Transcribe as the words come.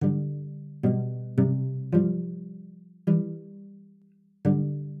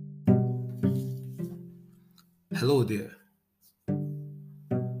Hello there.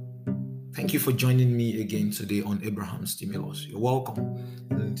 Thank you for joining me again today on Abraham Stimulus. You're welcome.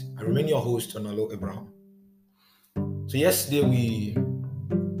 And I remain your host, Onalo Abraham. So, yesterday we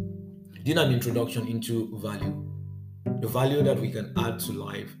did an introduction into value, the value that we can add to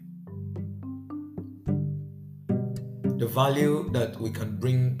life, the value that we can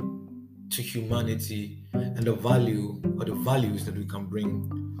bring to humanity, and the value or the values that we can bring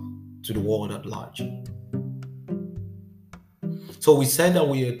to the world at large. So, we said that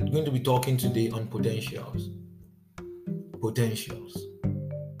we are going to be talking today on potentials. Potentials.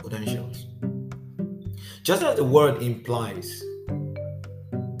 Just as the word implies,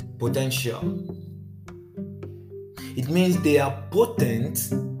 potential, it means they are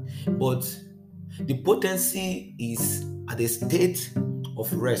potent, but the potency is at a state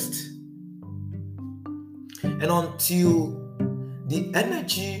of rest. And until the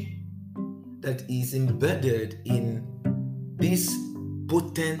energy that is embedded in these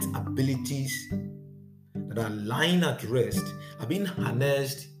potent abilities that are lying at rest are being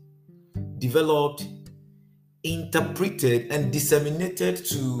harnessed, developed, interpreted, and disseminated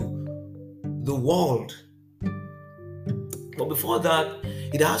to the world. But before that,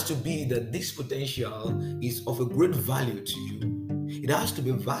 it has to be that this potential is of a great value to you. It has to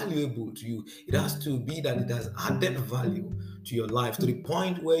be valuable to you. It has to be that it has added value to your life to the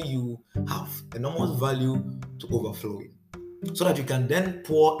point where you have enormous value to overflowing, so that you can then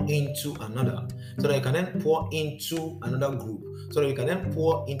pour into another, so that you can then pour into another group, so that you can then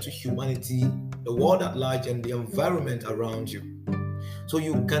pour into humanity, the world at large, and the environment around you. So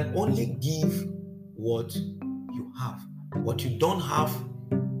you can only give what you have. What you don't have,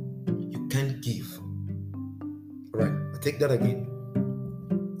 you can't give. All right, I'll take that again.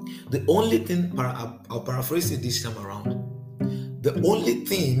 The only thing, I'll paraphrase it this time around. The only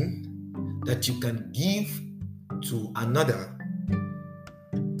thing that you can give to another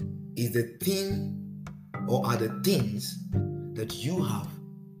is the thing or are the things that you have.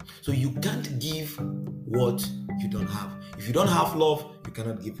 So you can't give what you don't have. If you don't have love, you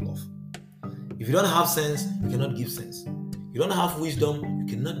cannot give love. If you don't have sense, you cannot give sense. You don't have wisdom, you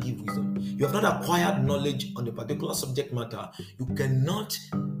cannot give wisdom. You have not acquired knowledge on a particular subject matter, you cannot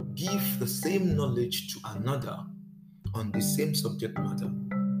give the same knowledge to another on the same subject matter.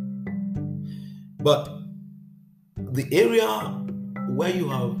 But the area where you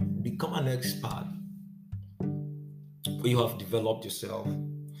have become an expert, where you have developed yourself,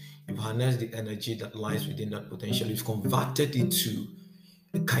 you've harnessed the energy that lies within that potential, you've converted it to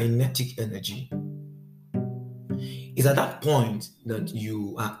a kinetic energy. It's at that point that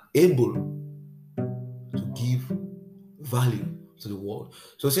you are able to give value to the world.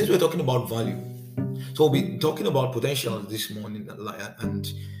 So since we're talking about value, so we'll be talking about potential this morning,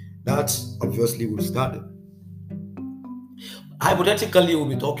 and that's obviously we've started. Hypothetically, we'll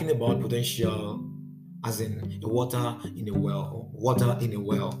be talking about potential as in the water in a well.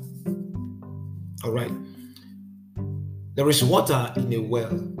 All right. There is water in a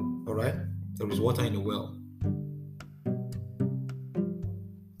well. All right. There is water in a well.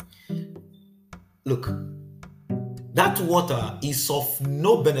 Look, that water is of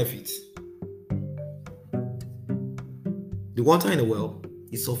no benefit. The water in a well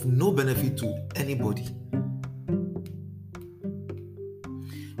is of no benefit to anybody.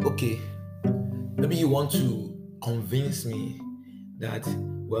 Okay, maybe you want to convince me that,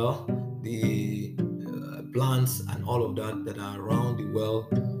 well, the plants and all of that are around the well,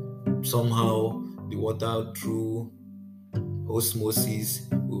 somehow the water through osmosis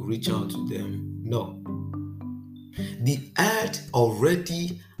will reach out to them. No. The earth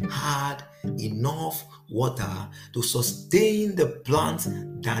already had enough water to sustain the plants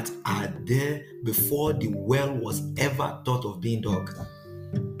that are there before the well was ever thought of being dug.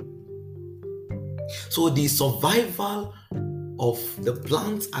 So the survival of the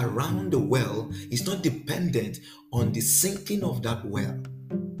plants around the well is not dependent on the sinking of that well.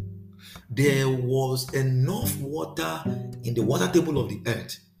 There was enough water in the water table of the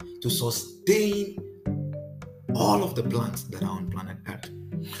earth to sustain all of the plants that are on planet Earth.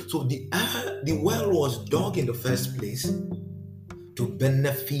 So the well was dug in the first place to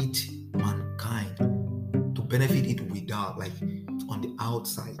benefit mankind, to benefit it without, like on the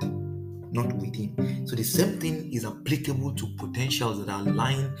outside, not within. So the same thing is applicable to potentials that are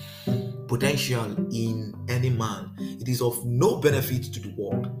lying potential in any man. It is of no benefit to the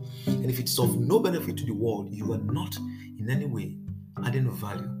world. And if it's of no benefit to the world, you are not in any way adding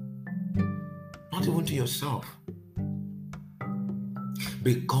value, not even to yourself.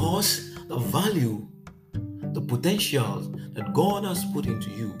 Because the value, the potential that God has put into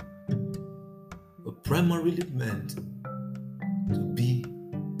you were primarily meant to be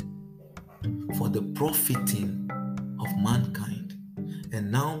for the profiting of mankind.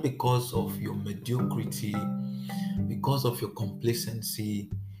 And now, because of your mediocrity, because of your complacency,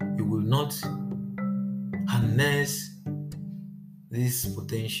 you will not harness this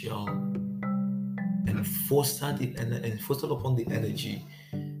potential and foster upon the energy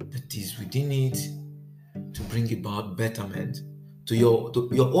that is within it to bring about betterment to your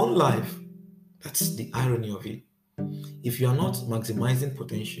own life. That's the irony of it. If you are not maximizing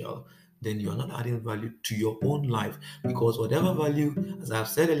potential, then you are not adding value to your own life, because whatever value, as I've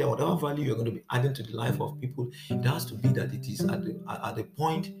said earlier, whatever value you're going to be adding to the life of people, it has to be that it is at the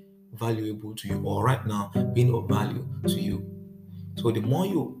point valuable to you, or right now being of value to you. So the more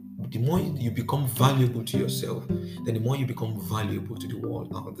you become valuable to yourself, then the more you become valuable to the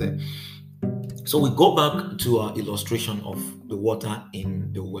world out there. So we go back to our illustration of the water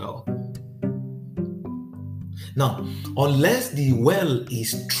in the well. Now, unless the well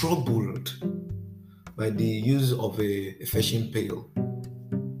is troubled by the use of a fishing pail,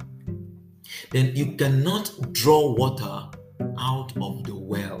 then you cannot draw water out of the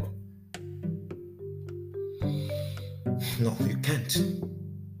well. No, you can't.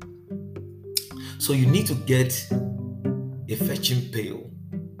 So you need to get a fetching pail.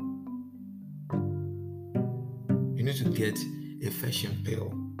 You need to get a fetching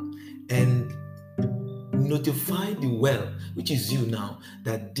pail and notify the well, which is you now,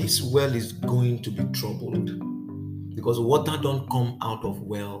 that this well is going to be troubled, because water don't come out of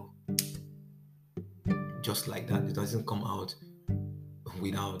well just like that. It doesn't come out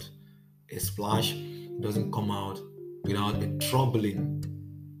without a splash. It doesn't come out without a troubling.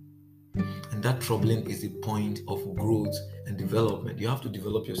 And that troubling is the point of growth and development. You have to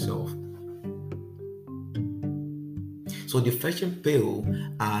develop yourself. So the fetching pail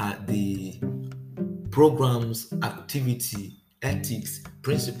are the programs, activity, ethics,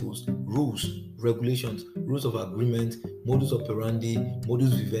 principles, rules, regulations, rules of agreement, modus operandi,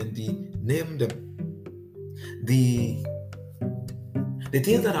 modus vivendi, name them. The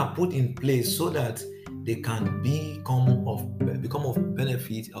things that are put in place so that they can become of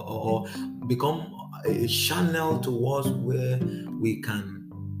benefit, or become a channel towards where we can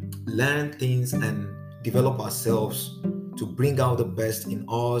learn things and develop ourselves to bring out the best in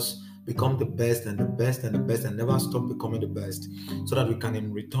us, become the best and the best and the best, and never stop becoming the best, so that we can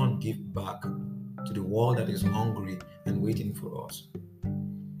in return give back to the world that is hungry and waiting for us.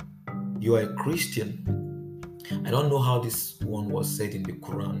 You are a Christian. I don't know how this one was said in the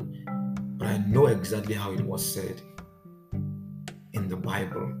Quran, but I know exactly how it was said in the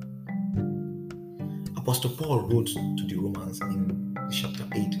Bible. Apostle Paul wrote to the Romans in chapter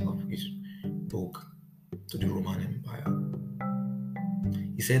 8 of his book, to the Roman Empire.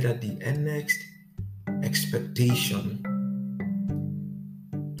 He said that the next expectation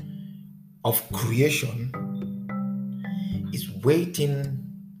of creation is waiting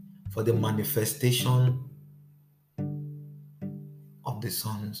for the manifestation of the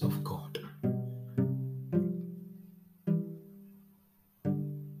sons of God.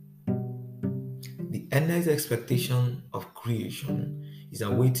 The next expectation of creation is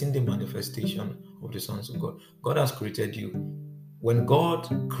awaiting the manifestation of the sons of God. God has created you. When God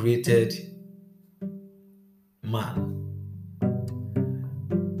created man,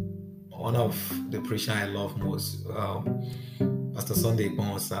 one of the preachers I love most, Pastor Sunday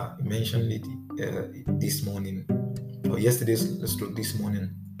Bonsa, mentioned it this morning, or yesterday's stroke this morning,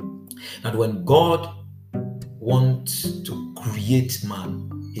 that when God wants to create man,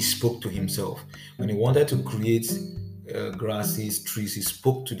 he spoke to himself. When he wanted to create grasses, trees, he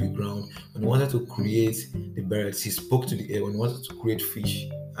spoke to the ground. When he wanted to create the birds, he spoke to the air. When he wanted to create fish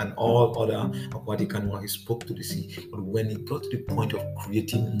and all other aquatic animals, he spoke to the sea. But when he got to the point of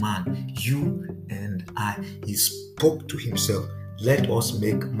creating man, you and I, he spoke to himself, let us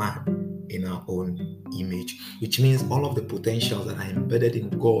make man in our own image, which means all of the potentials that are embedded in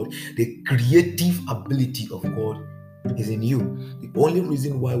God, the creative ability of God is in you. The only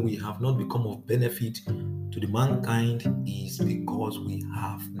reason why we have not become of benefit to the mankind is because we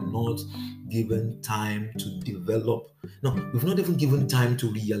have not given time to develop. No, we've not even given time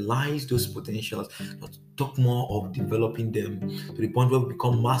to realize those potentials, not talk more of developing them to the point where we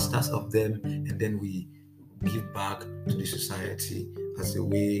become masters of them, and then we give back to the society as a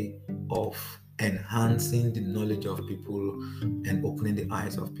way of enhancing the knowledge of people and opening the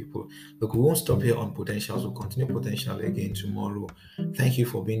eyes of people. Look, we won't stop here on potentials. We'll continue potential again tomorrow. Thank you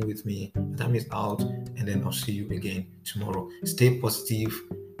for being with me. The time is out, and then I'll see you again tomorrow. Stay positive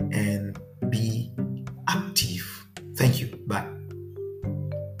and